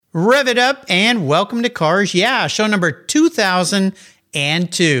Rev it up and welcome to Cars Yeah, show number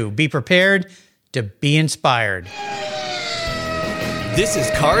 2002. Be prepared to be inspired. This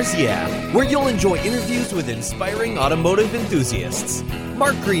is Cars Yeah, where you'll enjoy interviews with inspiring automotive enthusiasts.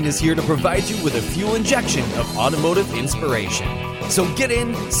 Mark Green is here to provide you with a fuel injection of automotive inspiration. So get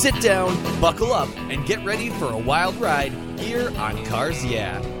in, sit down, buckle up, and get ready for a wild ride here on Cars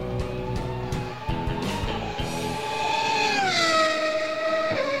Yeah.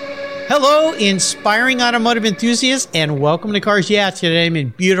 Hello, inspiring automotive enthusiasts, and welcome to Cars Yeah. Today I'm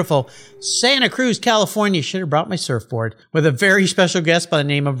in beautiful Santa Cruz, California. Should have brought my surfboard with a very special guest by the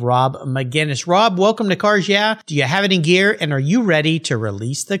name of Rob McGinnis. Rob, welcome to Cars Yeah. Do you have it in gear, and are you ready to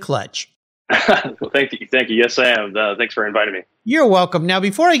release the clutch? Well, thank you. Yes, I am. Thanks for inviting me. You're welcome. Now,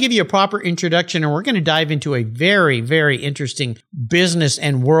 before I give you a proper introduction, and we're going to dive into a very, very interesting business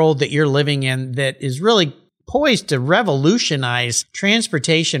and world that you're living in that is really poised to revolutionize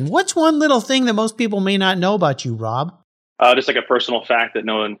transportation. What's one little thing that most people may not know about you, Rob? Just like a personal fact that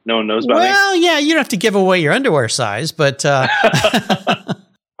no one knows about me. Well, yeah, you don't have to give away your underwear size, but all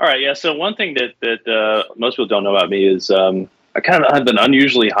right, yeah. So one thing that most people don't know about me is I kind of have an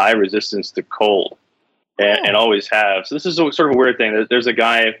unusually high resistance to cold, and always have. So this is sort of a weird thing. There's a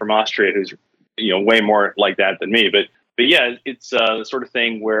guy from Austria who's way more like that than me, but yeah, it's the sort of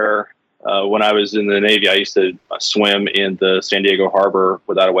thing where. When I was in the Navy, I used to swim in the San Diego Harbor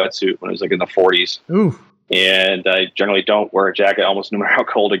without a wetsuit when it was like in the 40s. Ooh. And I generally don't wear a jacket almost no matter how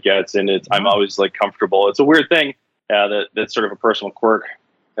cold it gets. And I'm always like comfortable. It's a weird thing. That's sort of a personal quirk.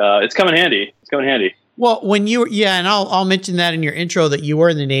 It's come in handy. Well, when you, and I'll mention that in your intro that you were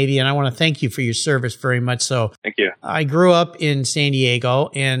in the Navy, and I want to thank you for your service very much. So, thank you. I grew up in San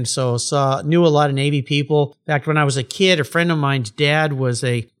Diego, and so knew a lot of Navy people. In fact, when I was a kid, a friend of mine's dad was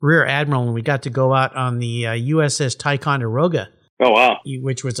a rear admiral, and we got to go out on the USS Ticonderoga. Oh, wow.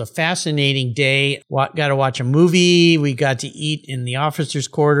 Which was a fascinating day. Got to watch a movie. We got to eat in the officers'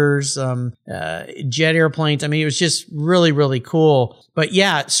 quarters, jet airplanes. I mean, it was just really, really cool. But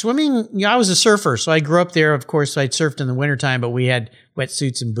yeah, swimming, I was a surfer, so I grew up there. Of course, I'd surfed in the wintertime, but we had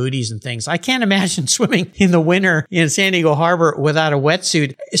wetsuits and booties and things. I can't imagine swimming in the winter in San Diego Harbor without a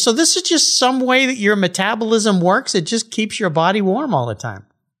wetsuit. So this is just some way that your metabolism works. It just keeps your body warm all the time.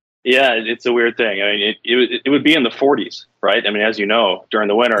 Yeah, it's a weird thing. I mean, it would be in the 40s, right? I mean, as you know, during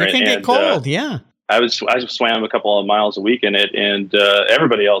the winter. It can get cold, yeah. I swam a couple of miles a week in it, and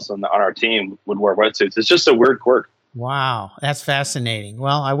everybody else on our team would wear wetsuits. It's just a weird quirk. Wow, that's fascinating.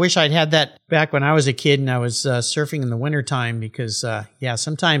 Well, I wish I'd had that back when I was a kid and I was surfing in the wintertime because,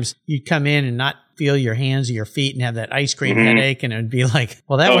 sometimes you'd come in and not feel your hands or your feet and have that ice cream headache, and it would be like,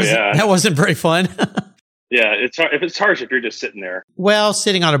 well, that wasn't very fun. Yeah, it's harsh if you're just sitting there. Well,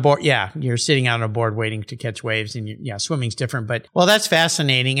 sitting on a board, you're sitting out on a board waiting to catch waves, and swimming's different. But that's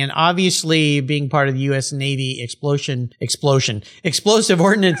fascinating, and obviously being part of the U.S. Navy explosive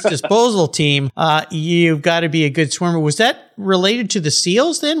ordnance disposal team, you've got to be a good swimmer. Was that related to the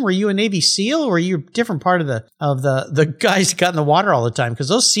SEALs? Then were you a Navy SEAL, or were you a different part of the guys that got in the water all the time? Because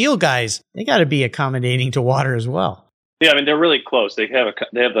those SEAL guys, they got to be accommodating to water as well. Yeah, I mean, they're really close. They have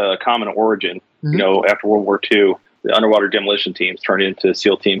a common origin. After World War II, the underwater demolition teams turned into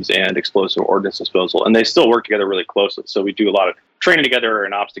SEAL teams and explosive ordnance disposal, and they still work together really closely. So we do a lot of training together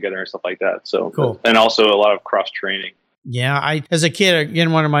and ops together and stuff like that. So cool. And also a lot of cross training. Yeah, as a kid,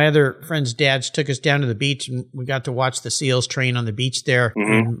 again, one of my other friends' dads took us down to the beach, and we got to watch the SEALs train on the beach there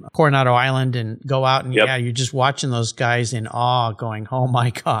in Coronado Island and go out, and you're just watching those guys in awe going, oh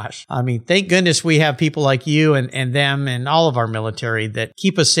my gosh. I mean, thank goodness we have people like you and them and all of our military that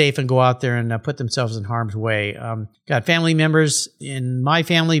keep us safe and go out there and put themselves in harm's way. Got family members in my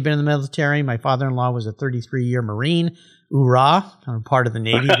family, been in the military. My father-in-law was a 33-year Marine. Hoorah! I'm part of the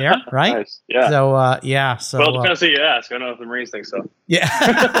Navy there, right? Nice. Yeah. So, well, it depends who you ask. I don't know if the Marines think so. Yeah.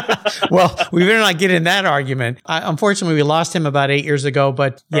 Well, we better not get in that argument. Unfortunately, we lost him about 8 years ago,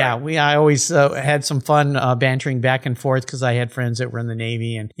 but I always had some fun bantering back and forth because I had friends that were in the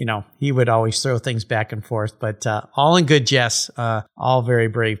Navy, and, he would always throw things back and forth, but all in good jest, all very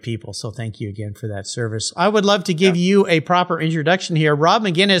brave people. So thank you again for that service. I would love to give you a proper introduction here. Rob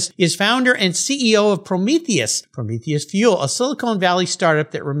McGinnis is founder and CEO of Prometheus Fuel, a Silicon Valley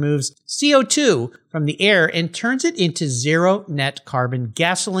startup that removes CO2 from the air and turns it into zero net carbon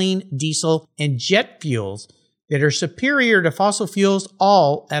gasoline, diesel, and jet fuels that are superior to fossil fuels,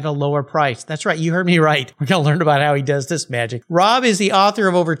 all at a lower price. That's right. You heard me right. We're going to learn about how he does this magic. Rob is the author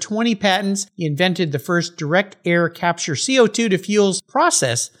of over 20 patents. He invented the first direct air capture CO2 to fuels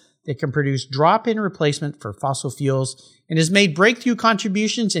process that can produce drop-in replacement for fossil fuels and has made breakthrough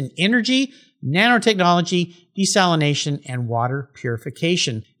contributions in energy, nanotechnology, desalination, and water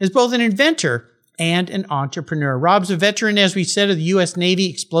purification. As both an inventor and an entrepreneur, Rob's a veteran, as we said, of the U.S. Navy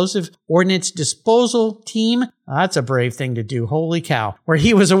Explosive Ordnance Disposal Team. That's a brave thing to do. Holy cow. Where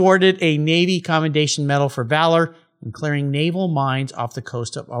he was awarded a Navy Commendation Medal for valor in clearing naval mines off the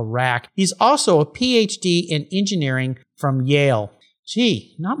coast of Iraq. He's also a PhD in engineering from Yale.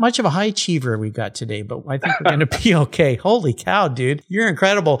 Gee, not much of a high achiever we got today, but I think we're going to be okay. Holy cow, dude. You're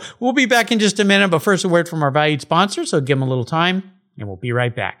incredible. We'll be back in just a minute, but first a word from our valued sponsor, so give them a little time, and we'll be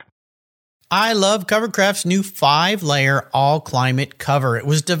right back. I love Covercraft's new 5-layer all-climate cover. It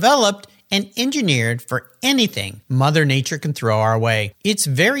was developed and engineered for anything Mother Nature can throw our way. It's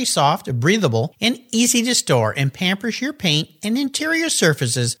very soft, breathable, and easy to store and pampers your paint and interior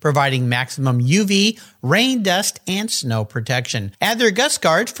surfaces, providing maximum UV, rain, dust, and snow protection. Add their gust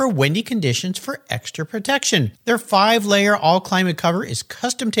guards for windy conditions for extra protection. Their 5-layer all-climate cover is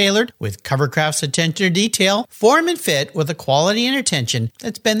custom-tailored with Covercraft's attention to detail, form and fit with a quality and attention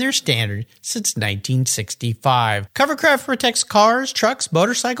that's been their standard since 1965. Covercraft protects cars, trucks,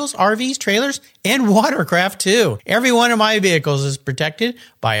 motorcycles, RVs, trailers, and watercraft too. Every one of my vehicles is protected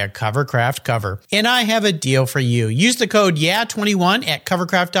by a Covercraft cover. And I have a deal for you. Use the code YEAH21 at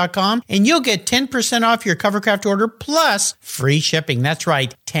covercraft.com and you'll get 10% off your Covercraft order plus free shipping. That's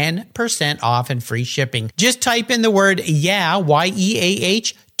right, 10% off and free shipping. Just type in the word YEAH,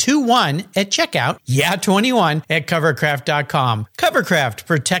 Y-E-A-H, 21 at checkout, YEAH21 at covercraft.com. Covercraft,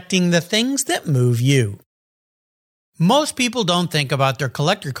 protecting the things that move you. Most people don't think about their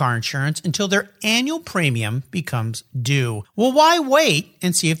collector car insurance until their annual premium becomes due. Well, why wait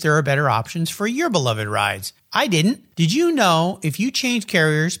and see if there are better options for your beloved rides? I didn't. Did you know if you change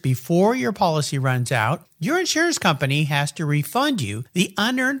carriers before your policy runs out, your insurance company has to refund you the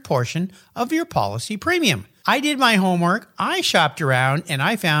unearned portion of your policy premium? I did my homework, I shopped around, and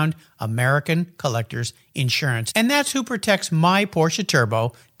I found American Collectors Insurance. And that's who protects my Porsche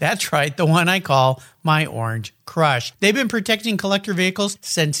Turbo. That's right, the one I call my Orange Crush. They've been protecting collector vehicles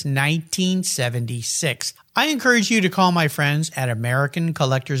since 1976. I encourage you to call my friends at American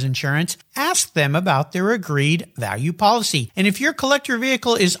Collectors Insurance. Ask them about their agreed value policy. And if your collector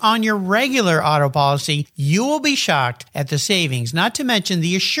vehicle is on your regular auto policy, you will be shocked at the savings, not to mention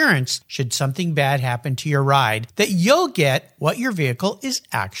the assurance, should something bad happen to your ride, that you'll get what your vehicle is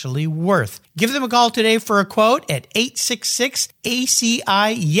actually worth. Give them a call today for a quote at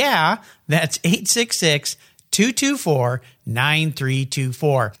 866-ACI-YEAH. That's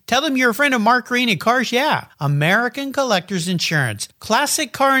 866-224-9324. Tell them you're a friend of Mark Green at Cars Yeah! American Collectors Insurance.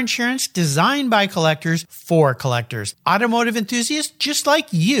 Classic car insurance designed by collectors for collectors. Automotive enthusiasts just like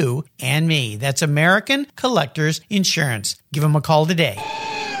you and me. That's American Collectors Insurance. Give them a call today.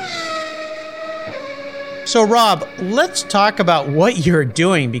 So, Rob, let's talk about what you're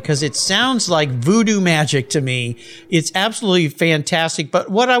doing, because it sounds like voodoo magic to me. It's absolutely fantastic. But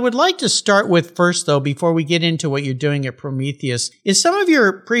what I would like to start with first, though, before we get into what you're doing at Prometheus, is some of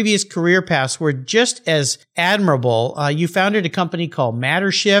your previous career paths were just as admirable. You founded a company called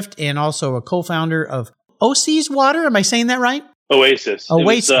Mattershift and also a co-founder of OC's Water. Am I saying that right? Oasis.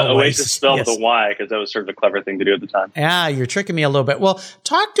 Oasis spelled yes. with a Y, because that was sort of a clever thing to do at the time. Yeah, you're tricking me a little bit. Well,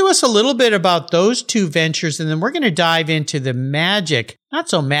 talk to us a little bit about those two ventures, and then we're going to dive into the magic, not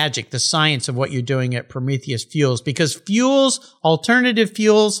so magic, the science of what you're doing at Prometheus Fuels, because fuels, alternative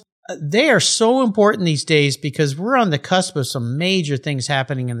fuels, they are so important these days because we're on the cusp of some major things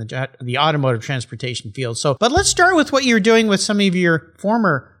happening in the automotive transportation field. So, but let's start with what you're doing with some of your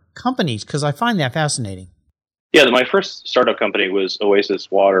former companies, because I find that fascinating. Yeah, my first startup company was Oasis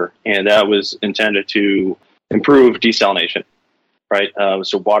Water, and that was intended to improve desalination, right?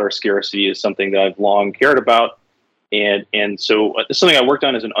 So water scarcity is something that I've long cared about, and so it's something I worked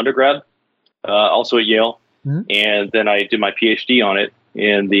on as an undergrad, also at Yale, and then I did my PhD on it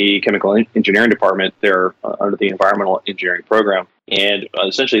in the chemical engineering department there under the environmental engineering program. And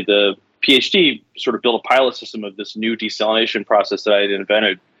essentially the PhD sort of built a pilot system of this new desalination process that I had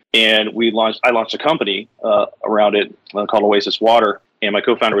invented. And I launched a company around it called Oasis Water, and my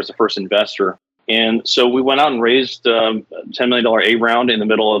co-founder was the first investor. And so we went out and raised a $10 million A round in the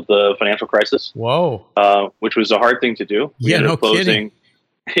middle of the financial crisis. Whoa! Which was a hard thing to do. Kidding.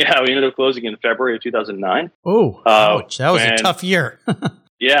 Yeah, we ended up closing in February of 2009. Oh, ouch! That was a tough year.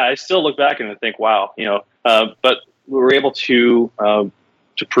 Yeah, I still look back and I think, wow, but we were able to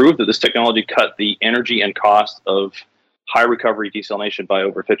prove that this technology cut the energy and cost of high recovery desalination by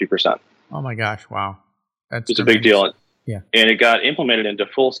over 50%. Oh my gosh. Wow. It's a big deal. Yeah. And it got implemented into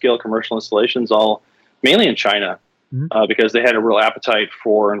full scale commercial installations, all mainly in China, because they had a real appetite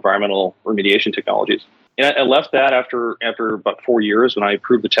for environmental remediation technologies. And I left that after about 4 years when I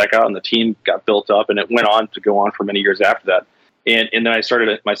approved the checkout and the team got built up, and it went on to go on for many years after that. And then I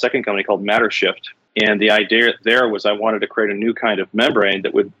started my second company called MatterShift. And the idea there was I wanted to create a new kind of membrane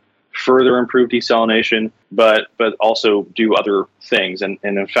that would further improve desalination, but also do other things. And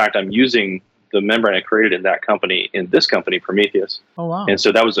in fact, I'm using the membrane I created in that company, in this company, Prometheus. Oh, wow. And so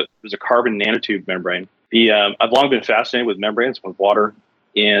it was a carbon nanotube membrane. I've long been fascinated with membranes, with water.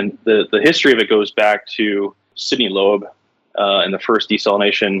 And the history of it goes back to Sidney Loeb and the first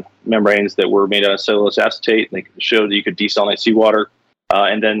desalination membranes that were made out of cellulose acetate. They showed that you could desalinate seawater.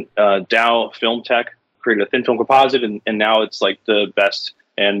 And then Dow Film Tech created a thin film composite, and now it's like the best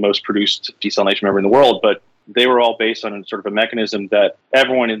and most produced desalination membrane in the world. But they were all based on sort of a mechanism that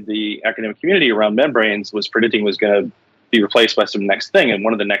everyone in the academic community around membranes was predicting was going to be replaced by some next thing. And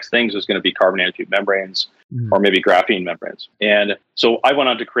one of the next things was going to be carbon nanotube membranes or maybe graphene membranes. And so I went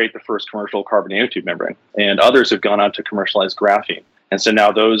on to create the first commercial carbon nanotube membrane, and others have gone on to commercialize graphene. And so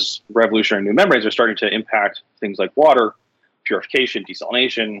now those revolutionary new membranes are starting to impact things like water, purification,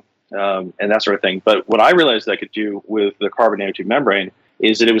 desalination, and that sort of thing. But what I realized that I could do with the carbon nanotube membrane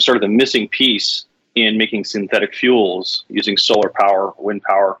is that it was sort of the missing piece in making synthetic fuels using solar power, wind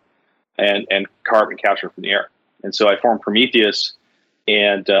power, and carbon capture from the air. And so I formed Prometheus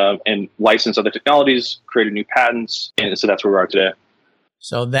and licensed other technologies, created new patents, and so that's where we are today.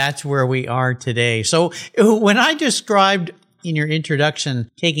 So that's where we are today. So when I described in your introduction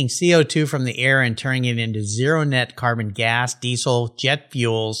taking CO2 from the air and turning it into zero net carbon gas, diesel, jet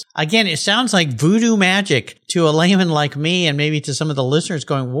fuels, again, it sounds like voodoo magic to a layman like me and maybe to some of the listeners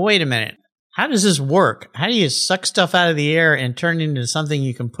going, wait a minute. How does this work? How do you suck stuff out of the air and turn it into something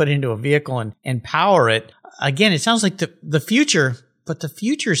you can put into a vehicle and power it? Again, it sounds like the future, but the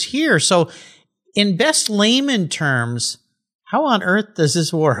future's here. So in best layman terms, how on earth does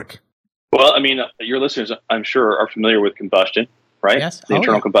this work? Well, I mean, your listeners, I'm sure, are familiar with combustion, right? Yes. The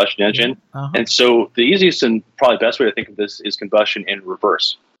internal combustion engine. Uh-huh. And so the easiest and probably best way to think of this is combustion in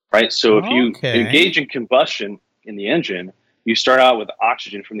reverse, right? So if you engage in combustion in the engine, you start out with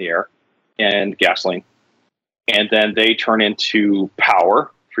oxygen from the air and gasoline, and then they turn into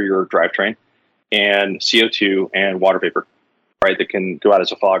power for your drivetrain and CO2 and water vapor, right, that can go out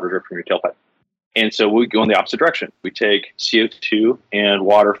as a fog or drip from your tailpipe. And so we go in the opposite direction. We take CO2 and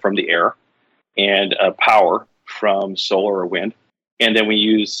water from the air and power from solar or wind, and then we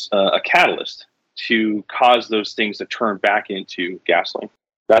use a catalyst to cause those things to turn back into gasoline.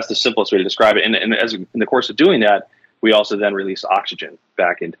 That's the simplest way to describe it. And as in the course of doing that, we also then release oxygen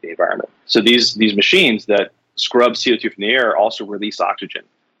back into the environment. So these machines that scrub CO2 from the air also release oxygen.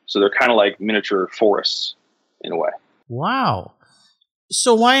 So they're kind of like miniature forests in a way. Wow.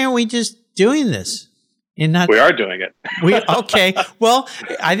 So why aren't we just doing this? We are doing it. Okay. Well,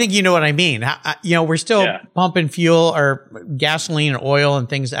 I think you know what I mean. We're still pumping fuel or gasoline and oil and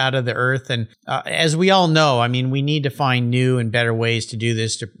things out of the earth. And as we all know, I mean, we need to find new and better ways to do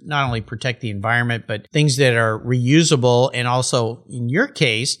this to not only protect the environment, but things that are reusable. And also, in your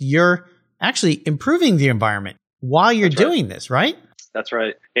case, you're actually improving the environment while you're doing this, right? That's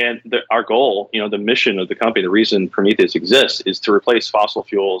right. And our goal, the mission of the company, the reason Prometheus exists is to replace fossil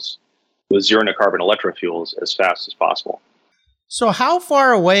fuels with zero net carbon electrofuels as fast as possible. So how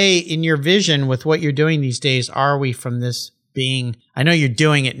far away in your vision with what you're doing these days are we from this being, I know you're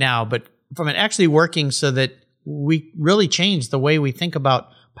doing it now, but from it actually working so that we really change the way we think about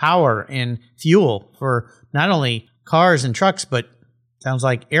power and fuel for not only cars and trucks, but sounds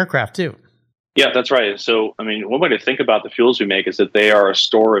like aircraft too. Yeah, that's right. So, I mean, one way to think about the fuels we make is that they are a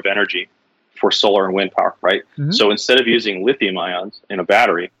store of energy for solar and wind power, right? Mm-hmm. So instead of using lithium ions in a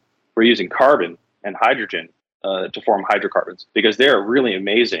battery, we're using carbon and hydrogen to form hydrocarbons because they are really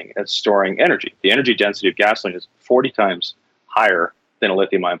amazing at storing energy. The energy density of gasoline is 40 times higher than a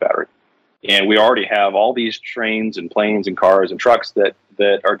lithium-ion battery. And we already have all these trains and planes and cars and trucks that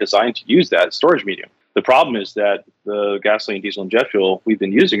are designed to use that storage medium. The problem is that the gasoline, diesel, and jet fuel we've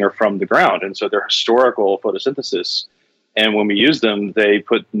been using are from the ground, and so they're historical photosynthesis. And when we use them, they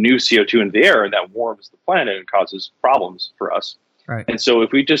put new CO2 into the air, and that warms the planet and causes problems for us. Right. And so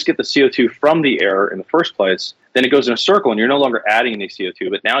if we just get the CO2 from the air in the first place, then it goes in a circle and you're no longer adding any CO2,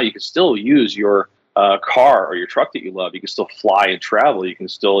 but now you can still use your car or your truck that you love. You can still fly and travel. You can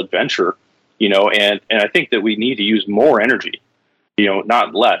still adventure, and I think that we need to use more energy,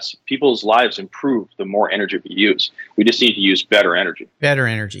 not less. People's lives improve the more energy we use. We just need to use better energy. Better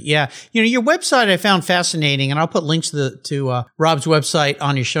energy. Yeah. Your website I found fascinating, and I'll put links to Rob's website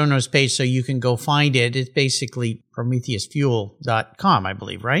on your show notes page so you can go find it. It's basically PrometheusFuel.com, I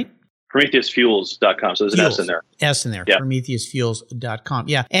believe, right? PrometheusFuels.com. So there's an S in there. S in there. Yeah. PrometheusFuels.com.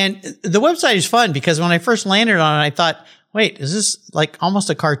 Yeah. And the website is fun because when I first landed on it, I thought, wait, is this like almost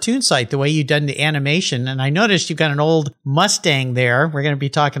a cartoon site the way you've done the animation? And I noticed you've got an old Mustang there. We're going to be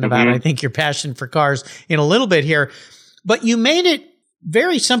talking about, I think, your passion for cars in a little bit here. But you made it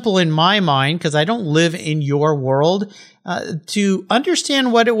very simple in my mind, because I don't live in your world, to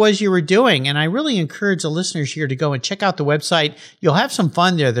understand what it was you were doing. And I really encourage the listeners here to go and check out the website. You'll have some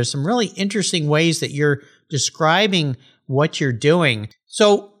fun there. There's some really interesting ways that you're describing what you're doing.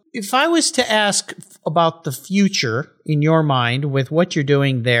 So if I was to ask about the future in your mind with what you're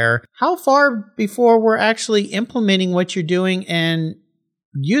doing there, how far before we're actually implementing what you're doing and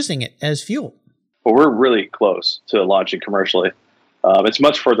using it as fuel? Well, we're really close to launching commercially. It's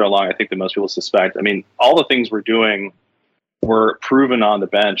much further along, I think, than most people suspect. I mean, all the things we're doing were proven on the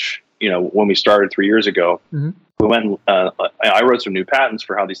bench, when we started 3 years ago. We went, I wrote some new patents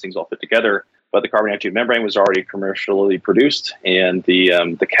for how these things all fit together, but the carbon nanotube membrane was already commercially produced. And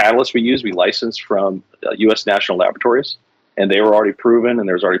the catalyst we used, we licensed from U.S. national laboratories, and they were already proven, and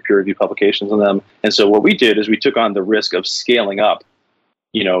there's already peer-reviewed publications on them. And so what we did is we took on the risk of scaling up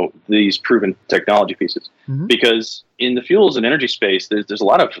these proven technology pieces, because in the fuels and energy space, there's a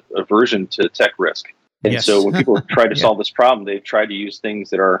lot of aversion to tech risk. And so when people try to solve this problem, they've tried to use things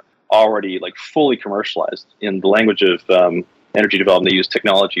that are already like fully commercialized. In the language of energy development, they use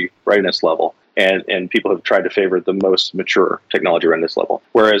technology readiness level. And people have tried to favor the most mature technology readiness level.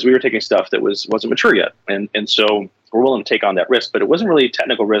 Whereas we were taking stuff that wasn't mature yet. And so we're willing to take on that risk, but it wasn't really a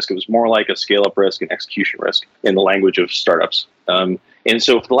technical risk. It was more like a scale-up risk and execution risk in the language of startups. And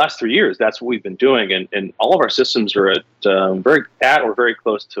so for the last 3 years, that's what we've been doing. And all of our systems are at or very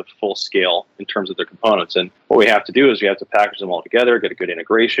close to full scale in terms of their components. And what we have to do is we have to package them all together, get a good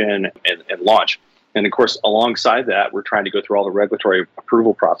integration, and launch. And of course, alongside that, we're trying to go through all the regulatory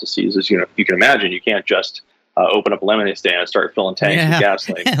approval processes. As you can imagine, you can't just open up a lemonade stand and start filling tanks with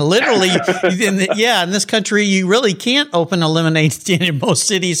gasoline. Literally, in this country, you really can't open a lemonade stand in most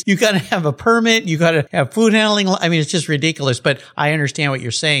cities. You got to have a permit. You got to have food handling. I mean, it's just ridiculous. But I understand what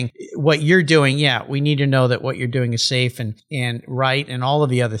you're saying. What you're doing, we need to know that what you're doing is safe and right and all of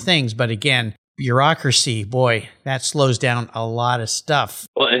the other things. But again, bureaucracy, boy, that slows down a lot of stuff.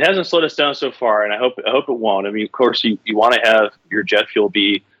 Well, it hasn't slowed us down so far, and I hope it won't. I mean, of course, you want to have your jet fuel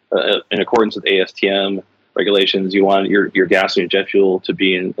be in accordance with ASTM regulations. You want your gasoline and jet fuel to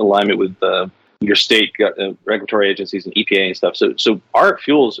be in alignment with your state regulatory agencies and EPA and stuff. So our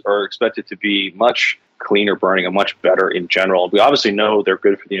fuels are expected to be much cleaner burning and much better in general. We obviously know they're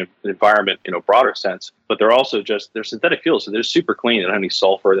good for the environment in a broader sense, but they're also they're synthetic fuels, so they're super clean. They don't have any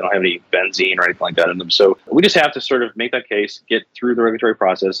sulfur, they don't have any benzene or anything like that in them. So we just have to sort of make that case, get through the regulatory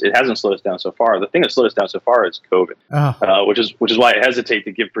process. It hasn't slowed us down so far. The thing that slowed us down so far is COVID, which is why I hesitate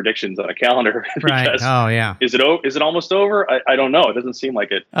to give predictions on a calendar. Right. Oh, yeah. Is it almost over? I don't know. It doesn't seem like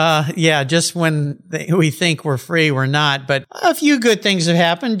it. Just when we think we're free, we're not. But a few good things have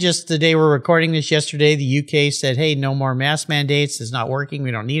happened. Just the day we're recording this yesterday, the UK said, hey, no more mask mandates. It's not working.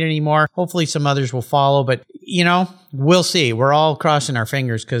 We don't need it anymore. Hopefully some others will follow. But, we'll see. We're all crossing our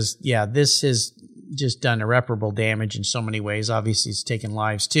fingers because, this has just done irreparable damage in so many ways. Obviously, it's taken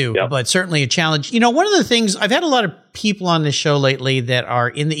lives too, but certainly a challenge. One of the things, I've had a lot of people on this show lately that are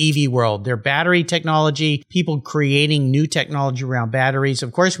in the EV world. They're battery technology, people creating new technology around batteries.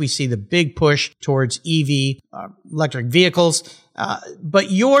 Of course, we see the big push towards EV, electric vehicles.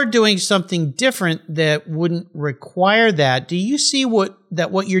 But you're doing something different that wouldn't require that. Do you see what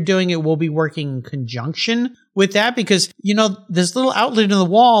you're doing, it will be working in conjunction with that? Because, this little outlet in the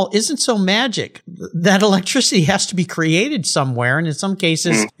wall isn't so magic. That electricity has to be created somewhere, and in some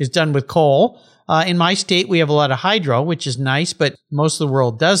cases is done with coal. In my state, we have a lot of hydro, which is nice, but most of the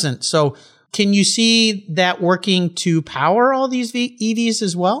world doesn't. So can you see that working to power all these EVs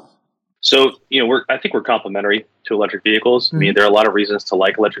as well? So, I think we're complementary to electric vehicles. I mean, there are a lot of reasons to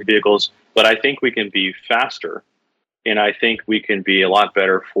like electric vehicles, but I think we can be faster, and I think we can be a lot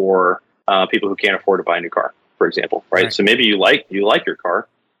better for people who can't afford to buy a new car, for example, right? So maybe you like your car,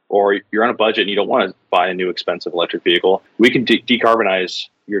 or you're on a budget and you don't want to buy a new expensive electric vehicle. We can decarbonize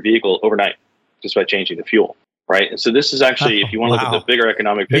your vehicle overnight just by changing the fuel. Right. And so this is actually, if you want to look at the bigger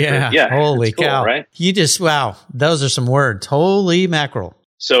economic picture, holy cool, cow, right? Those are some words. Holy mackerel.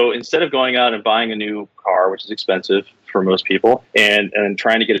 So instead of going out and buying a new car, which is expensive for most people, and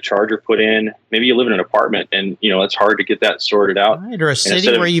trying to get a charger put in, maybe you live in an apartment and, it's hard to get that sorted out. Right, or a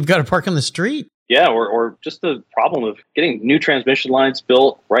city where you've got to park on the street. Yeah, or just the problem of getting new transmission lines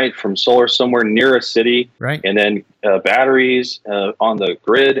built, right, from solar somewhere near a city, right, and then batteries on the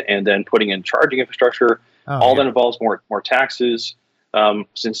grid, and then putting in charging infrastructure. That involves more taxes.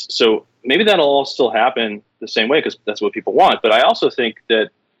 So maybe that'll all still happen the same way because that's what people want. But I also think that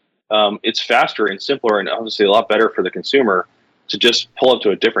it's faster and simpler and obviously a lot better for the consumer to just pull up to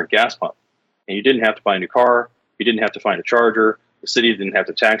a different gas pump. And you didn't have to buy a new car. You didn't have to find a charger. The city didn't have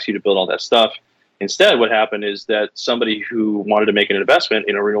to tax you to build all that stuff. Instead, what happened is that somebody who wanted to make an investment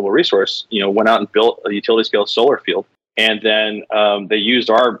in a renewable resource, went out and built a utility scale solar field. And then they used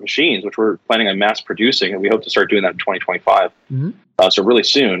our machines, which we're planning on mass producing, and we hope to start doing that in 2025. So really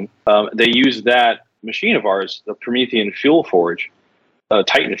soon. They used that machine of ours, the Promethean Fuel Forge,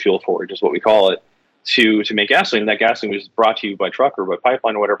 Titan Fuel Forge is what we call it, to make gasoline. And that gasoline was brought to you by truck or by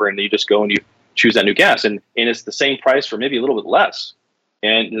pipeline or whatever, and you just go and you choose that new gas. And it's the same price for maybe a little bit less.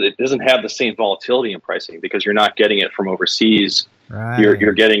 And it doesn't have the same volatility in pricing because you're not getting it from overseas. Right.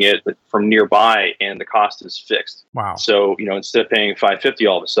 You're getting it from nearby, and the cost is fixed. Wow. So, instead of paying $5.50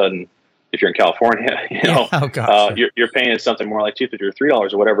 all of a sudden, if you're in California, you're paying something more like $2.50 or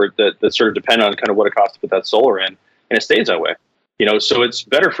 $3 or whatever that sort of depend on kind of what it costs to put that solar in. And it stays that way. So it's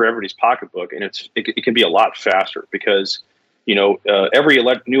better for everybody's pocketbook, and it can be a lot faster because every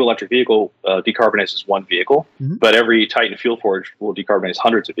new electric vehicle decarbonizes one vehicle, but every Titan Fuel Forge will decarbonize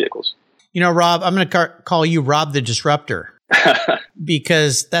hundreds of vehicles. Rob, I'm going to call you Rob the Disruptor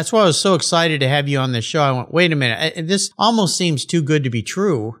because that's why I was so excited to have you on this show. I went, wait a minute, this almost seems too good to be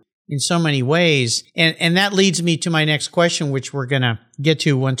true in so many ways. And that leads me to my next question, which we're going to get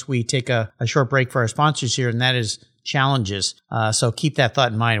to once we take a short break for our sponsors here, and that is challenges. So keep that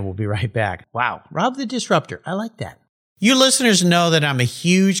thought in mind, and we'll be right back. Wow, Rob the Disruptor. I like that. You listeners know that I'm a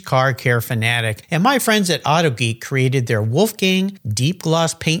huge car care fanatic, and my friends at AutoGeek created their Wolfgang Deep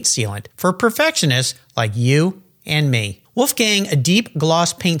Gloss Paint Sealant for perfectionists like you and me. Wolfgang, a deep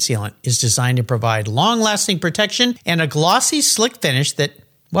gloss paint sealant, is designed to provide long-lasting protection and a glossy, slick finish that,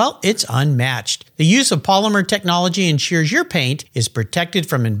 well, it's unmatched. The use of polymer technology ensures your paint is protected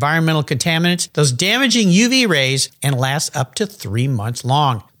from environmental contaminants, those damaging UV rays, and lasts up to 3 months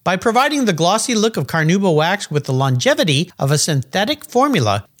long. By providing the glossy look of Carnauba wax with the longevity of a synthetic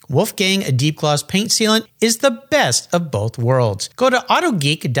formula, Wolfgang, a deep gloss paint sealant, is the best of both worlds. Go to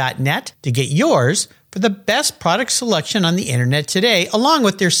autogeek.net to get yours for the best product selection on the internet today, along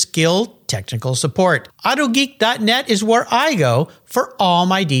with their skilled technical support. Autogeek.net is where I go for all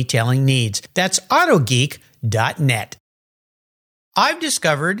my detailing needs. That's autogeek.net. I've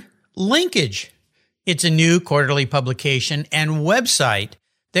discovered Linkage. It's a new quarterly publication and website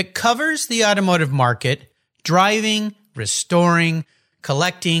that covers the automotive market, driving, restoring,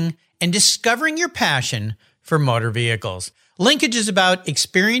 collecting, and discovering your passion for motor vehicles. Linkage is about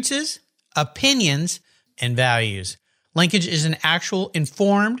experiences, opinions, and values. Linkage is an actual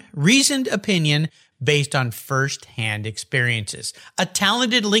informed, reasoned opinion based on first-hand experiences. A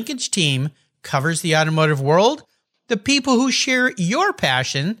talented Linkage team covers the automotive world, the people who share your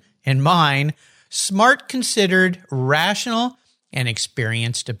passion and mine, smart, considered, rational, and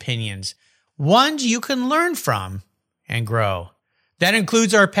experienced opinions, ones you can learn from and grow. That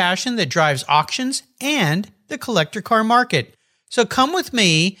includes our passion that drives auctions and the collector car market. So come with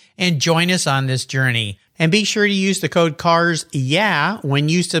me and join us on this journey. And be sure to use the code CARSYEAH when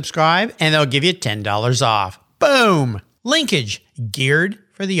you subscribe, and they'll give you $10 off. Boom! Linkage, geared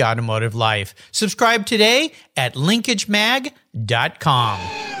for the automotive life. Subscribe today at linkagemag.com.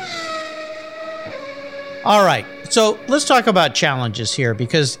 All right, so let's talk about challenges here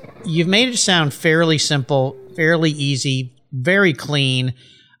because you've made it sound fairly simple, fairly easy, very clean,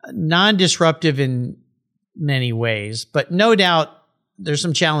 non-disruptive in many ways, but no doubt there's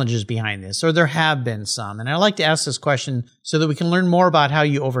some challenges behind this, or there have been some. And I'd like to ask this question so that we can learn more about how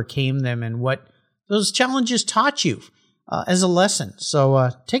you overcame them and what those challenges taught you as a lesson.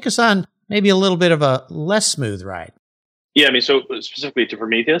 So take us on maybe a little bit of a less smooth ride. Yeah, I mean, so specifically to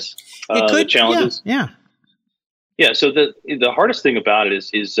Prometheus, the challenges. Yeah. So the hardest thing about it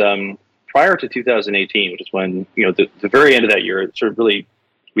is prior to 2018, which is when the very end of that year, sort of really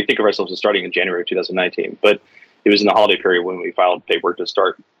we think of ourselves as starting in January of 2019, but it was in the holiday period when we filed paperwork to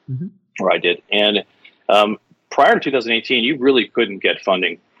start, or I did. And prior to 2018, you really couldn't get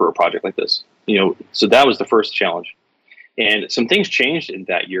funding for a project like this. So that was the first challenge. And some things changed in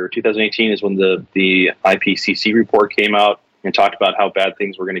that year. 2018 is when the IPCC report came out and talked about how bad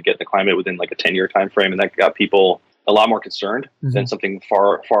things were going to get in the climate within like a 10-year time frame, and that got people a lot more concerned than something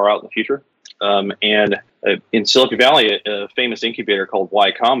far out in the future. And in Silicon Valley, a famous incubator called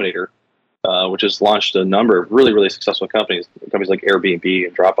Y Combinator, which has launched a number of really, really successful companies like Airbnb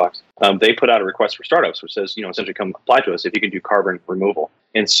and Dropbox. They put out a request for startups, which says, essentially come apply to us if you can do carbon removal.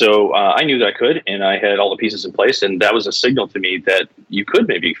 And so I knew that I could, and I had all the pieces in place, and that was a signal to me that you could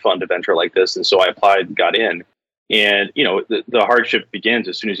maybe fund a venture like this. And so I applied and got in. And, the hardship begins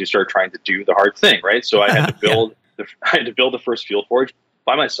as soon as you start trying to do the hard thing, right? So I had to build the first fuel forge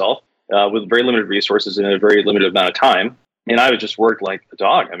by myself with very limited resources in a very limited amount of time. And I would just work like a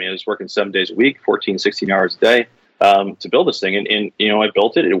dog. I mean, I was working 7 days a week, 14, 16 hours a day to build this thing. And I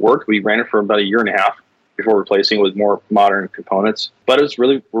built it. It worked. We ran it for about a year and a half before replacing it with more modern components. But it was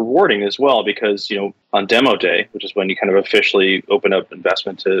really rewarding as well because, on demo day, which is when you kind of officially open up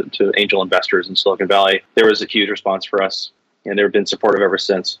investment to angel investors in Silicon Valley, there was a huge response for us. And they've been supportive ever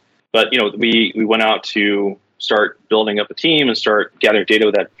since. But, we went out to start building up a team and start gathering data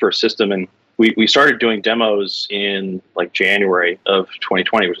with that first system. And we started doing demos in like January of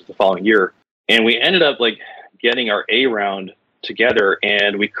 2020, which is the following year. And we ended up like getting our A round together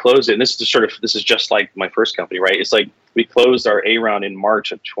and we closed it. And this is just like my first company, right? It's like we closed our A round in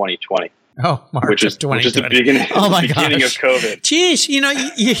March of 2020. Oh, March of 2020. Which is the beginning, beginning of COVID. Jeez,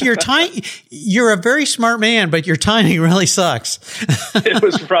 you're a very smart man, but your timing really sucks. It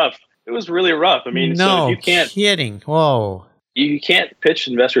was rough. It was really rough. I mean, no kidding. Whoa. You can't pitch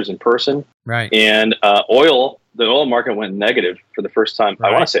investors in person. Right. And the oil market went negative for the first time, right.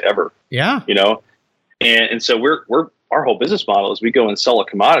 I want to say ever. Yeah. And so our whole business model is we go and sell a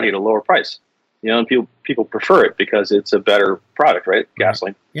commodity at a lower price. And people prefer it because it's a better product, right?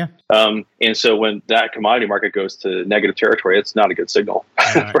 Gasoline. Yeah. And so when that commodity market goes to negative territory, it's not a good signal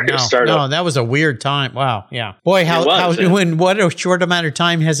for a startup. No, that was a weird time. Wow. Yeah. Boy, in what a short amount of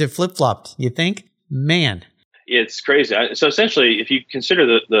time has it flip-flopped, you think? Man. It's crazy. So essentially, if you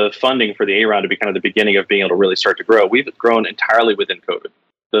consider the funding for the A round to be kind of the beginning of being able to really start to grow, we've grown entirely within COVID.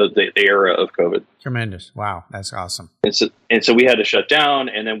 The era of COVID. Tremendous. Wow. That's awesome. And so we had to shut down.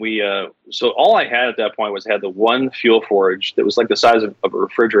 And then so all I had at that point was I had the one fuel forge that was like the size of a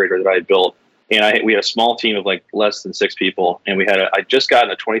refrigerator that I had built. And we had a small team of like less than 6 people. And I just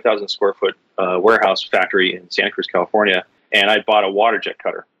gotten a 20,000 square foot warehouse factory in Santa Cruz, California. And I bought a water jet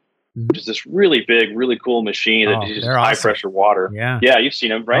cutter, which is this really big, really cool machine that uses high pressure water. Yeah. You've seen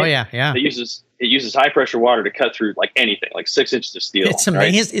them, right? Oh yeah. It uses high pressure water to cut through like anything, like 6 inches of steel. It's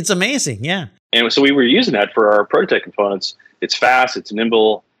amazing. Right? It's amazing. Yeah. And so we were using that for our prototype components. It's fast, it's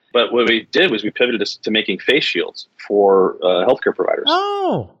nimble. But what we did was we pivoted to making face shields for healthcare providers.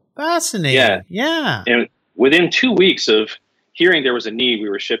 Oh, fascinating. Yeah. And within 2 weeks of hearing there was a need, we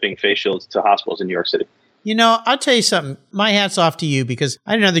were shipping face shields to hospitals in New York City. I'll tell you something. My hat's off to you because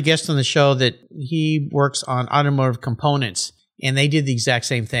I had another guest on the show that he works on automotive components. And they did the exact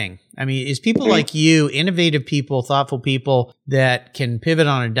same thing. I mean, it's people like you, innovative people, thoughtful people that can pivot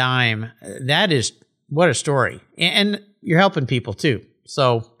on a dime. That is, what a story. And you're helping people too.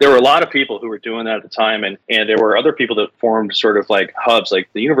 So there were a lot of people who were doing that at the time. And there were other people that formed sort of like hubs, like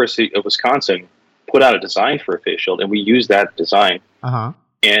the University of Wisconsin put out a design for a face shield. And we used that design. Uh-huh.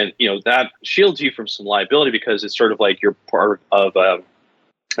 And, that shields you from some liability because it's sort of like you're part of an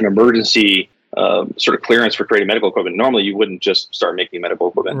emergency sort of clearance for creating medical equipment. Normally, you wouldn't just start making medical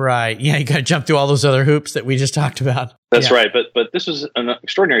equipment. Right. Yeah, you got to jump through all those other hoops that we just talked about. That's right. But this was an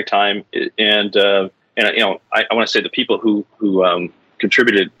extraordinary time. And I want to say the people who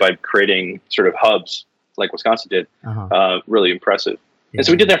contributed by creating sort of hubs like Wisconsin did, really impressive. Yeah. And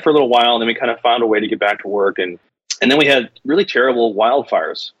so we did that for a little while, and then we kind of found a way to get back to work. And then we had really terrible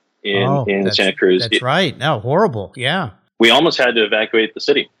wildfires in Santa Cruz. That's right. No, horrible. Yeah. We almost had to evacuate the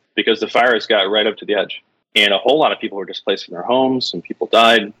city because the fires got right up to the edge. And a whole lot of people were displaced from their homes. Some people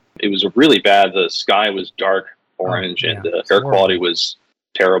died. It was really bad. The sky was dark orange and the air quality was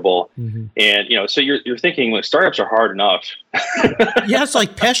terrible. Mm-hmm. And, so you're thinking, like, startups are hard enough. Yeah, it's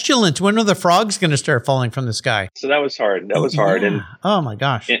like pestilence. When are the frogs going to start falling from the sky? So that was hard. Yeah. And, oh, my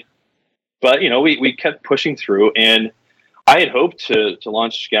gosh. But, we kept pushing through. And I had hoped to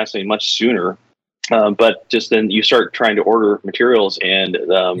launch gasoline much sooner. But just then you start trying to order materials and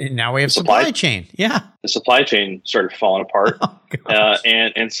now we have supply chain. Yeah. The supply chain started falling apart. Oh,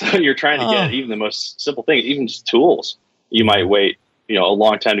 and so you're trying to get even the most simple thing, even just tools. You might wait, a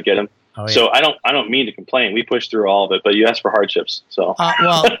long time to get them. Oh, yeah. So I don't mean to complain. We pushed through all of it, but you asked for hardships. So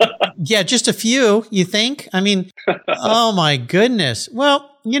yeah, just a few, you think? I mean, oh my goodness.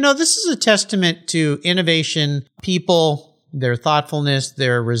 Well, this is a testament to innovation, people, their thoughtfulness,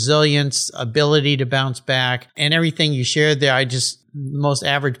 their resilience, ability to bounce back, and everything you shared there. The most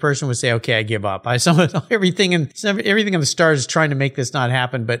average person would say, okay, I give up. Everything in the stars is trying to make this not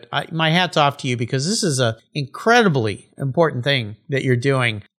happen. But my hat's off to you because this is an incredibly important thing that you're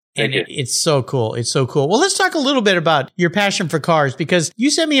doing. And it's so cool. It's so cool. Well, let's talk a little bit about your passion for cars, because you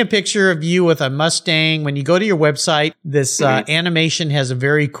sent me a picture of you with a Mustang. When you go to your website, this animation has a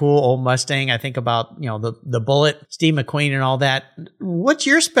very cool old Mustang. I think about, the Bullet, Steve McQueen and all that. What's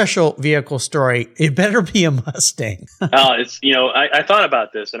your special vehicle story? It better be a Mustang. I thought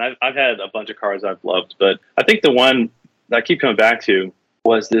about this, and I've had a bunch of cars I've loved, but I think the one that I keep coming back to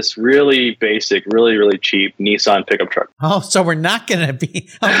was this really basic, really, really cheap Nissan pickup truck. Oh, so we're not going to be,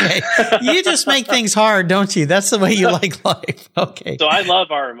 okay. You just make things hard, don't you? That's the way you like life. Okay. So I love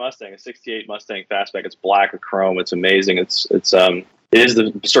our Mustang, a 68 Mustang Fastback. It's black with chrome. It's amazing. It is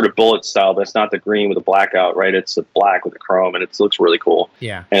the sort of Bullet style, but it's not the green with the blackout, right? It's the black with the chrome, and it looks really cool.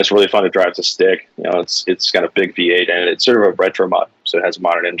 Yeah. And it's really fun to drive to stick. It's got a big V8 and it's sort of a retro mod, so it has a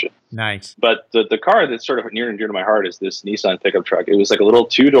modern engine. Nice. But the car that's sort of near and dear to my heart is this Nissan pickup truck. It was like a little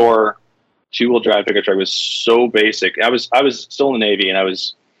 2-door, 2-wheel drive pickup truck. It was so basic. I was still in the Navy, and I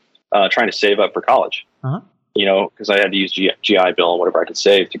was trying to save up for college. Uh-huh. Because I had to use GI Bill and whatever I could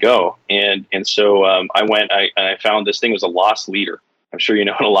save to go. And so I went. I found this thing was a lost leader. I'm sure you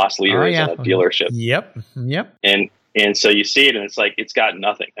know what a lost leader is at a dealership. Yep. And so you see it, and it's like it's got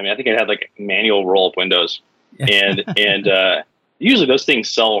nothing. I mean, I think it had like manual roll-up windows, and usually those things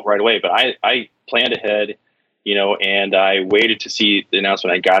sell right away. But I planned ahead, and I waited to see the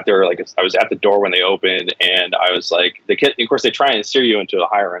announcement. I got there, like I was at the door when they opened, and I was like, of course, they try and steer you into a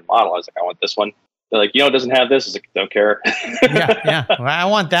higher end model. I was like, I want this one. They're like, it doesn't have this. I was like, don't care. Yeah. Well, I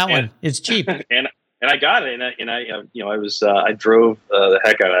want that one. It's cheap. And I got it, I drove the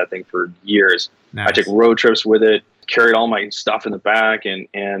heck out of that thing for years. Nice. I took road trips with it, carried all my stuff in the back, and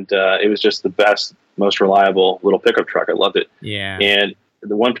it was just the best, most reliable little pickup truck. I loved it. Yeah. And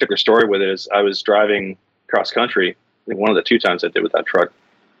the one particular story with it is I was driving cross country. I think one of the 2 times I did with that truck,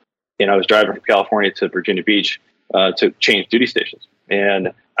 and I was driving from California to Virginia Beach to change duty stations,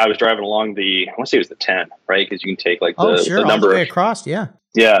 and I was driving along I want to say it was the 10, right? Because you can take like the number all the way across, yeah.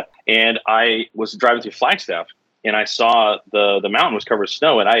 Yeah, and I was driving through Flagstaff, and I saw the mountain was covered with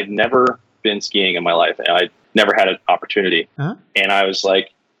snow, and I had never been skiing in my life, and I never had an opportunity. Uh-huh. And I was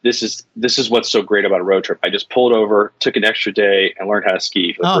like, this is what's so great about a road trip. I just pulled over, took an extra day, and learned how to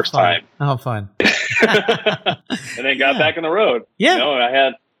ski for the first time. Oh, fun! And then got back on the road. Yeah, and I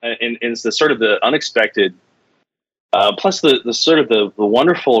had, and it's the sort of the unexpected. Plus the sort of the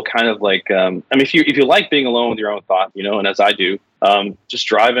wonderful kind of like, if you like being alone with your own thoughts, and as I do, just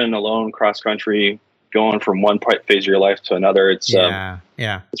driving alone cross country, going from one phase of your life to another, it's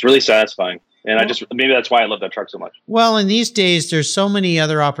really satisfying. And maybe that's why I love that truck so much. Well, in these days, there's so many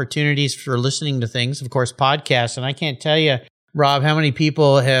other opportunities for listening to things, of course, podcasts. And I can't tell you, Rob, how many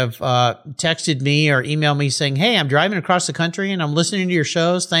people have texted me or emailed me saying, hey, I'm driving across the country and I'm listening to your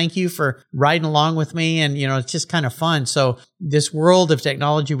shows. Thank you for riding along with me. And, it's just kind of fun. So this world of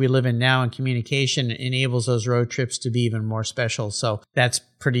technology we live in now and communication enables those road trips to be even more special. So that's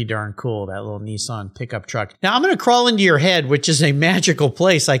pretty darn cool, that little Nissan pickup truck. Now, I'm going to crawl into your head, which is a magical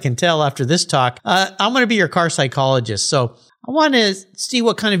place, I can tell after this talk. I'm going to be your car psychologist. So I want to see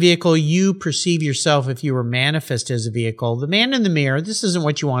what kind of vehicle you perceive yourself if you were manifest as a vehicle. The man in the mirror, this isn't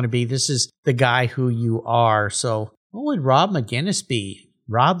what you want to be. This is the guy who you are. So what would Rob McGinnis be?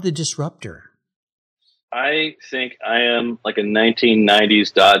 Rob the Disruptor. I think I am like a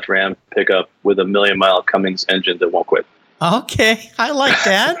 1990s Dodge Ram pickup with a 1,000,000-mile Cummins engine that won't quit. Okay, I like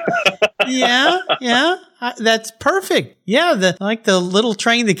that. Yeah, that's perfect. Yeah, the little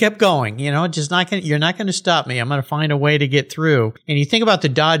train that kept going. You're not going to stop me. I'm going to find a way to get through. And you think about the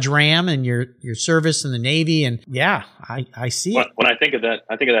Dodge Ram and your service in the Navy, and yeah, I see it. When I think of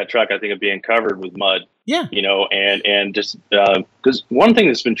that truck, I think of being covered with mud. Yeah, and just because one thing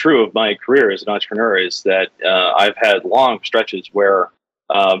that's been true of my career as an entrepreneur is that I've had long stretches where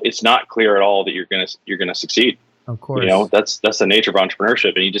it's not clear at all that you're gonna succeed. Of course. That's the nature of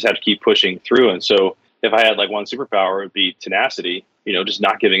entrepreneurship, and you just have to keep pushing through. And so if I had like one superpower, it would be tenacity, just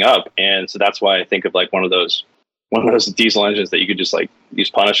not giving up. And so that's why I think of like one of those diesel engines that you could just like, you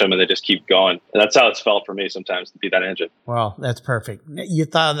just punish them and they just keep going. And that's how it's felt for me sometimes to be that engine. Well, that's perfect. You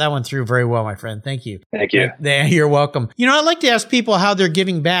thought that one through very well, my friend. Thank you. Thank you. You're welcome. I'd like to ask people how they're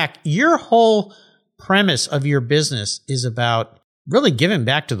giving back. Your whole premise of your business is about really giving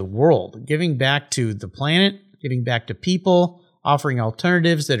back to the world, giving back to the planet, giving back to people, offering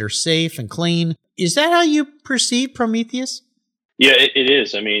alternatives that are safe and clean. Is that how you perceive Prometheus? Yeah, it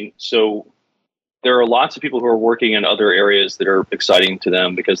is. So there are lots of people who are working in other areas that are exciting to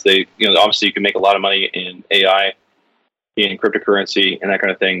them because they, obviously you can make a lot of money in AI, in cryptocurrency and that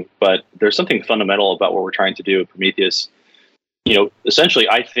kind of thing. But there's something fundamental about what we're trying to do at Prometheus. Essentially,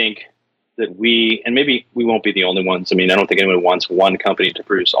 I think that we, and maybe we won't be the only ones. I mean, I don't think anyone wants one company to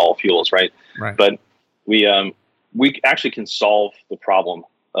produce all fuels, right? Right. But we actually can solve the problem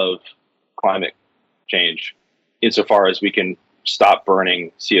of climate change insofar as we can stop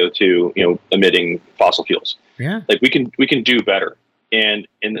burning CO2, emitting fossil fuels. Yeah. Like we can do better. And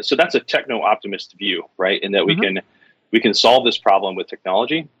so that's a techno-optimist view, right? In that we can solve this problem with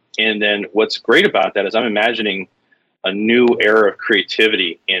technology. And then what's great about that is I'm imagining a new era of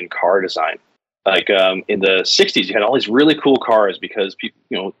creativity in car design. Like in the 60s, you had all these really cool cars because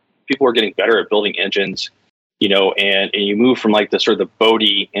people were getting better at building engines, and you move from like the sort of the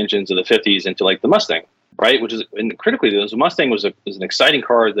Bodie engines of the 50s into like the Mustang, right? And critically, the Mustang was an exciting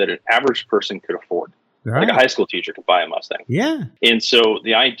car that an average person could afford. Right. Like a high school teacher could buy a Mustang. Yeah. And so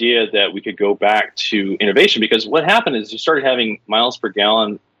the idea that we could go back to innovation, because what happened is you started having miles per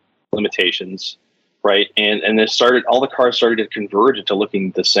gallon limitations, right? And all the cars started to converge into looking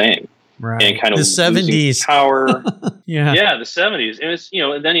the same. Right. And kind of the 70s power. Yeah, the 70s. And it's,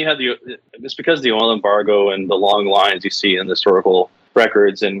 and then you had it's because of the oil embargo and the long lines you see in the historical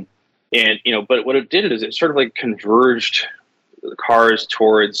records and but what it did is it sort of like converged the cars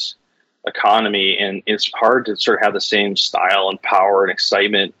towards economy, and it's hard to sort of have the same style and power and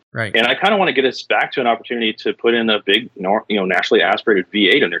excitement. Right. And I kind of want to get us back to an opportunity to put in a big, naturally aspirated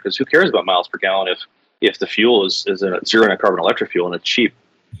V8 in there, because who cares about miles per gallon if the fuel is a zero net carbon electric fuel and it's cheap.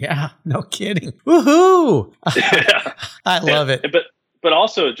 Yeah, no kidding. Woohoo! I love it. But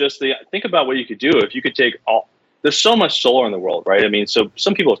also just think about what you could do if you could take there's so much solar in the world, right? I mean, so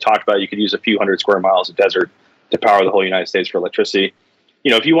some people have talked about you could use a few hundred square miles of desert to power the whole United States for electricity.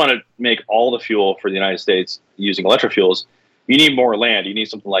 If you want to make all the fuel for the United States using electric fuels, you need more land. You need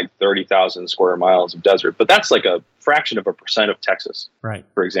something like 30,000 square miles of desert. But that's like a fraction of a percent of Texas, right?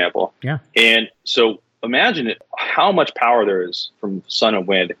 For example. Yeah. And so imagine how much power there is from sun and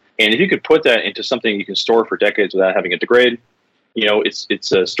wind. And if you could put that into something you can store for decades without having it degrade,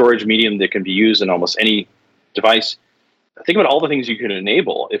 it's a storage medium that can be used in almost any device. Think about all the things you could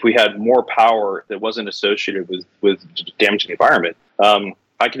enable if we had more power that wasn't associated with damaging the environment.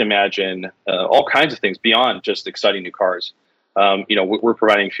 I can imagine all kinds of things beyond just exciting new cars. We're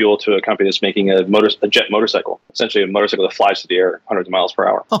providing fuel to a company that's making a jet motorcycle, essentially a motorcycle that flies through the air hundreds of miles per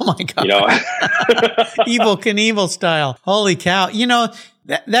hour. Oh my God. Evel Knievel style. Holy cow.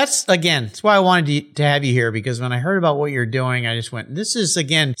 That's why I wanted to have you here, because when I heard about what you're doing, I just went, this is,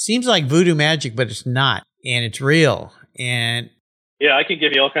 again, seems like voodoo magic, but it's not. And it's real. And yeah, I can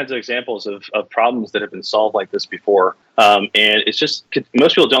give you all kinds of examples of problems that have been solved like this before. And it's just,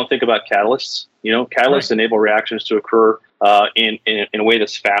 most people don't think about catalysts. Catalysts enable reactions to occur in a way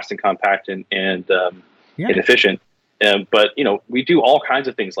that's fast and compact and efficient. But we do all kinds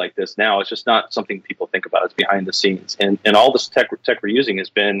of things like this now. It's just not something people think about. It's behind the scenes. And all this tech we're using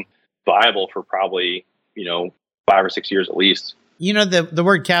has been viable for probably, 5 or 6 years at least. The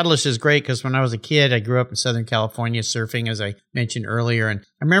word catalyst is great, because when I was a kid, I grew up in Southern California surfing, as I mentioned earlier. And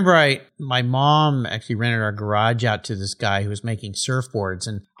I remember my mom actually rented our garage out to this guy who was making surfboards.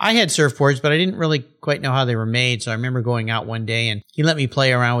 And I had surfboards, but I didn't really quite know how they were made. So I remember going out one day and he let me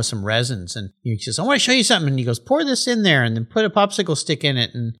play around with some resins. And he says, I want to show you something. And he goes, pour this in there and then put a popsicle stick in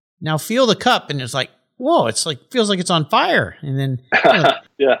it. And now feel the cup. And it's like, whoa, feels like it's on fire. And then,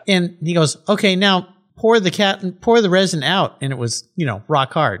 yeah. And he goes, okay, now pour the resin out, and it was,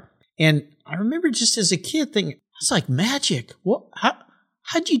 rock hard. And I remember just as a kid thinking, it's like magic. What?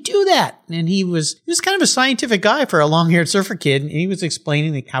 How'd you do that? And he was kind of a scientific guy for a long-haired surfer kid, and he was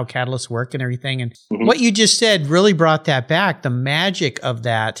explaining how catalysts work and everything. And what you just said really brought that back, the magic of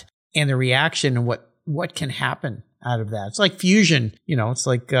that and the reaction and what can happen out of that. It's like fusion, it's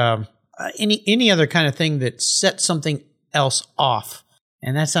like any other kind of thing that sets something else off.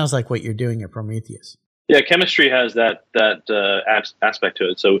 And that sounds like what you're doing at Prometheus. Yeah, chemistry has that aspect to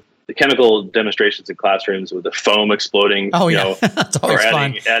it. So the chemical demonstrations in classrooms with the foam exploding. Oh yeah, that's always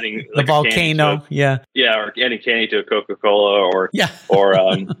fun. Adding the volcano. Yeah, or adding candy to a Coca-Cola, or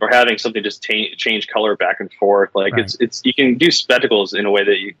having something just change color back and forth. Like right. it's you can do spectacles in a way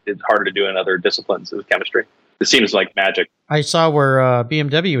that it's harder to do in other disciplines of chemistry. It seems like magic. I saw where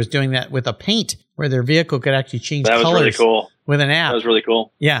BMW was doing that with a paint, where their vehicle could actually change colors. That was really cool. With an app. That was really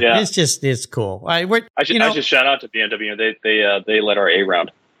cool. Yeah. It's cool. I should shout out to BMW. They led our A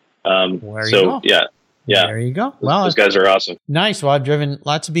round. There you go. Yeah. There you go. Well, those guys are awesome. Nice. Well, I've driven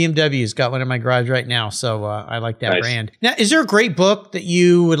lots of BMWs. Got one in my garage right now, so I like that brand. Now, is there a great book that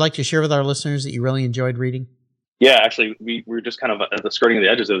you would like to share with our listeners that you really enjoyed reading? Yeah, actually, we're just kind of at the skirting of the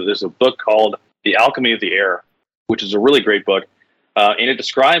edges of it. There's a book called The Alchemy of the Air, which is a really great book, and it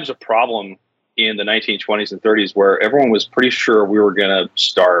describes a problem in the 1920s and 30s where everyone was pretty sure we were going to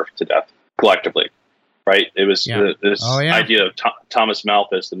starve to death. collectively, right? It was this idea of Thomas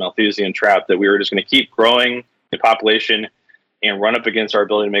Malthus, the Malthusian trap, that we were just going to keep growing in population and run up against our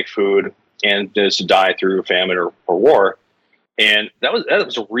ability to make food and just die through famine or war. And that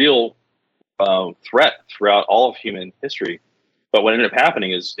was a real threat throughout all of human history. But what ended up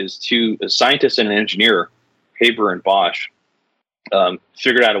happening is a scientist and an engineer, Haber and Bosch,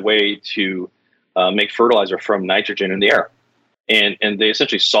 figured out a way to make fertilizer from nitrogen in the air, and they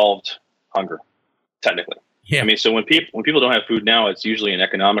essentially solved hunger, technically. Yeah. I mean, so when people don't have food now, it's usually an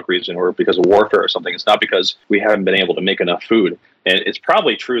economic reason or because of warfare or something. It's not because we haven't been able to make enough food. And it's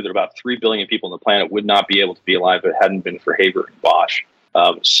probably true that about 3 billion people on the planet would not be able to be alive if it hadn't been for Haber and Bosch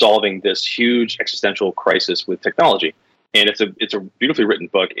solving this huge existential crisis with technology. And it's a beautifully written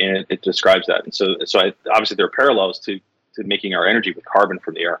book, and it describes that. And so obviously there are parallels to making our energy with carbon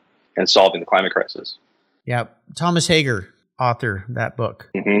from the air and solving the climate crisis. Yeah, Thomas Hager, author that book.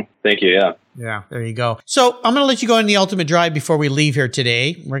 Mm-hmm. Thank you. Yeah. Yeah, there you go. So I'm going to let you go on the ultimate drive before we leave here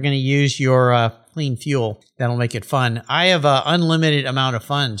today. We're going to use your clean fuel. That'll make it fun. I have an unlimited amount of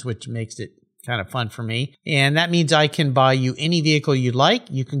funds, which makes it kind of fun for me. And that means I can buy you any vehicle you'd like.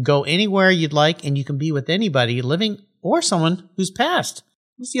 You can go anywhere you'd like, and you can be with anybody, living or someone who's passed.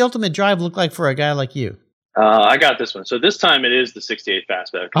 What's the ultimate drive look like for a guy like you? I got this one. So this time it is the 68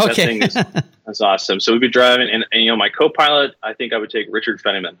 Fastback. Okay. That thing is awesome. So we'd be driving, and my co-pilot, I think I would take Richard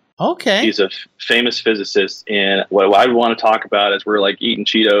Feynman. Okay. He's a famous physicist, and what I would want to talk about as we're like eating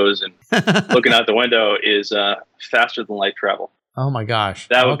Cheetos and looking out the window is faster than light travel. Oh my gosh.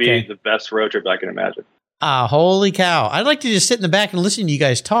 That would be the best road trip I can imagine. Holy cow. I'd like to just sit in the back and listen to you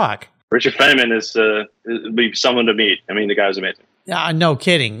guys talk. Richard Feynman would be someone to meet. I mean, the guy's amazing. No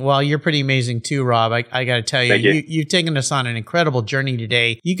kidding. Well, you're pretty amazing too, Rob. I got to tell you, you've taken us on an incredible journey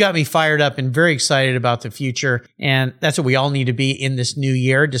today. You got me fired up and very excited about the future. And that's what we all need to be in this new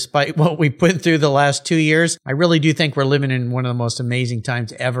year, despite what we put through the last 2 years. I really do think we're living in one of the most amazing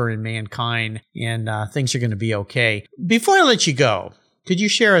times ever in mankind, and things are going to be okay. Before I let you go, could you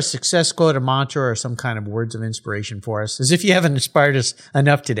share a success quote, a mantra, or some kind of words of inspiration for us, as if you haven't inspired us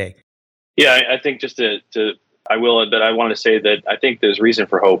enough today? Yeah, I think just I will, but I want to say that I think there's reason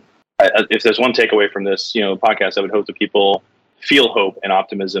for hope. If there's one takeaway from this, podcast, I would hope that people feel hope and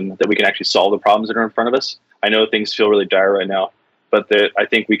optimism that we can actually solve the problems that are in front of us. I know things feel really dire right now, but I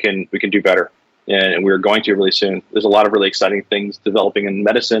think we can do better, and we're going to really soon. There's a lot of really exciting things developing in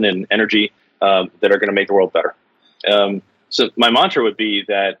medicine and energy that are going to make the world better. So my mantra would be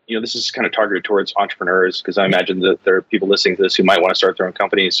that, this is kind of targeted towards entrepreneurs, because I imagine that there are people listening to this who might want to start their own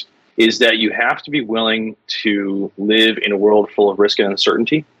companies, is that you have to be willing to live in a world full of risk and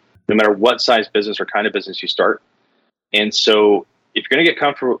uncertainty, no matter what size business or kind of business you start. And so if you're going to get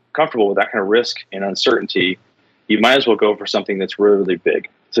comfortable with that kind of risk and uncertainty, you might as well go for something that's really, really big.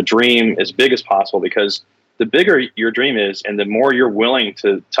 It's a dream as big as possible, because the bigger your dream is and the more you're willing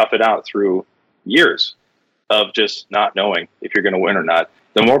to tough it out through years of just not knowing if you're going to win or not,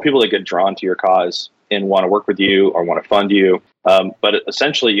 the more people that get drawn to your cause and want to work with you or want to fund you. But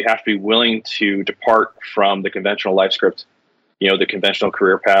essentially, you have to be willing to depart from the conventional life script, the conventional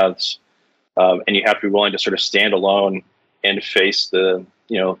career paths, and you have to be willing to sort of stand alone and face the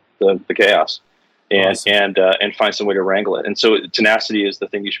chaos, and awesome. and find some way to wrangle it. And so, tenacity is the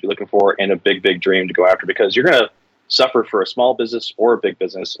thing you should be looking for, and a big, big dream to go after, because you're going to suffer for a small business or a big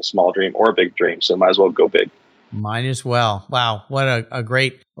business, a small dream or a big dream. So, might as well go big. Might as well. Wow. What a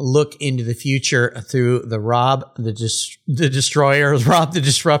great look into the future through the Rob, the Destroyer, Rob the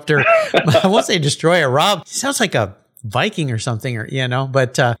Disruptor. I won't say Destroyer. Rob sounds like a Viking or something,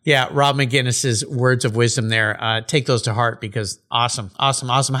 but Rob McGinnis's words of wisdom there. Take those to heart, because awesome.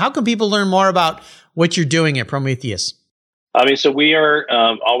 How can people learn more about what you're doing at Prometheus? So we are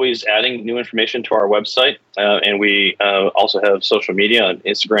always adding new information to our website, and we also have social media on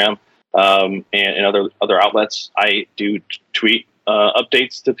Instagram. And other outlets. I do tweet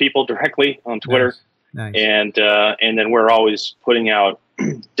updates to people directly on Twitter. Nice. And then we're always putting out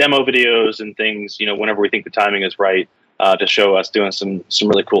demo videos and things, whenever we think the timing is right, to show us doing some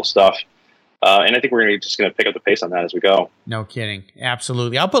really cool stuff. And I think we're just going to pick up the pace on that as we go. No kidding.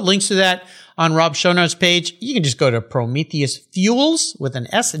 Absolutely. I'll put links to that on Rob's show notes page. You can just go to PrometheusFuels with an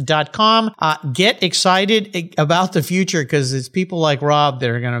S.com. Get excited about the future, because it's people like Rob that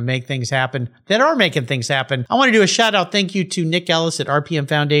are going to make things happen, that are making things happen. I want to do a shout out. Thank you to Nick Ellis at RPM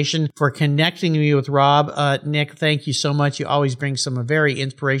Foundation for connecting me with Rob. Nick, thank you so much. You always bring some very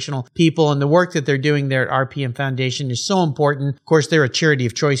inspirational people, and the work that they're doing there at RPM Foundation is so important. Of course, they're a charity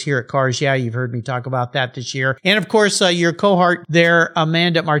of choice here at Cars Yeah. You've heard me talk about that this year. And of course, your cohort there,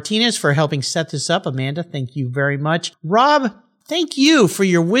 Amanda Martinez, for helping set this up. Amanda, thank you very much. Rob, Thank you for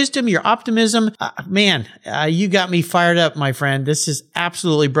your wisdom, your optimism. You got me fired up, my friend. This is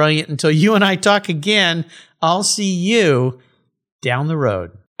absolutely brilliant. Until you and I talk again, I'll see you down the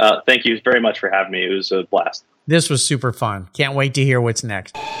road. Thank you very much for having me. It was a blast. This was super fun. Can't wait to hear what's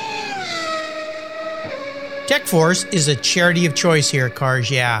next. TechForce is a charity of choice here at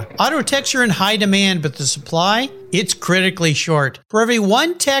Cars Yeah. Auto techs are in high demand, but the supply, it's critically short. For every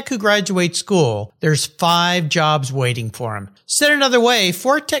one tech who graduates school, there's 5 jobs waiting for him. Said another way,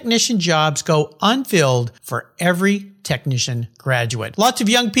 4 technician jobs go unfilled for every technician graduate. Lots of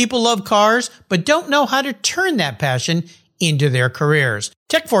young people love cars, but don't know how to turn that passion into their careers.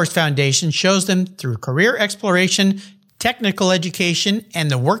 TechForce Foundation shows them through career exploration, technical education,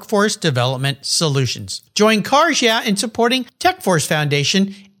 and the workforce development solutions. Join Cars Yeah in supporting TechForce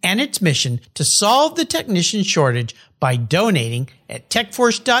Foundation and its mission to solve the technician shortage by donating at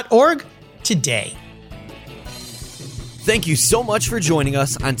techforce.org today. Thank you so much for joining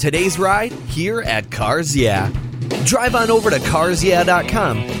us on today's ride here at Cars Yeah. Drive on over to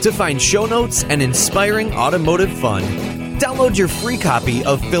carsyeah.com to find show notes and inspiring automotive fun. Download your free copy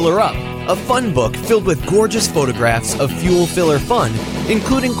of Filler Up, a fun book filled with gorgeous photographs of fuel filler fun,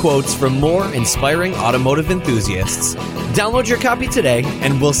 including quotes from more inspiring automotive enthusiasts. Download your copy today,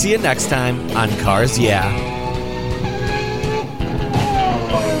 and we'll see you next time on Cars Yeah.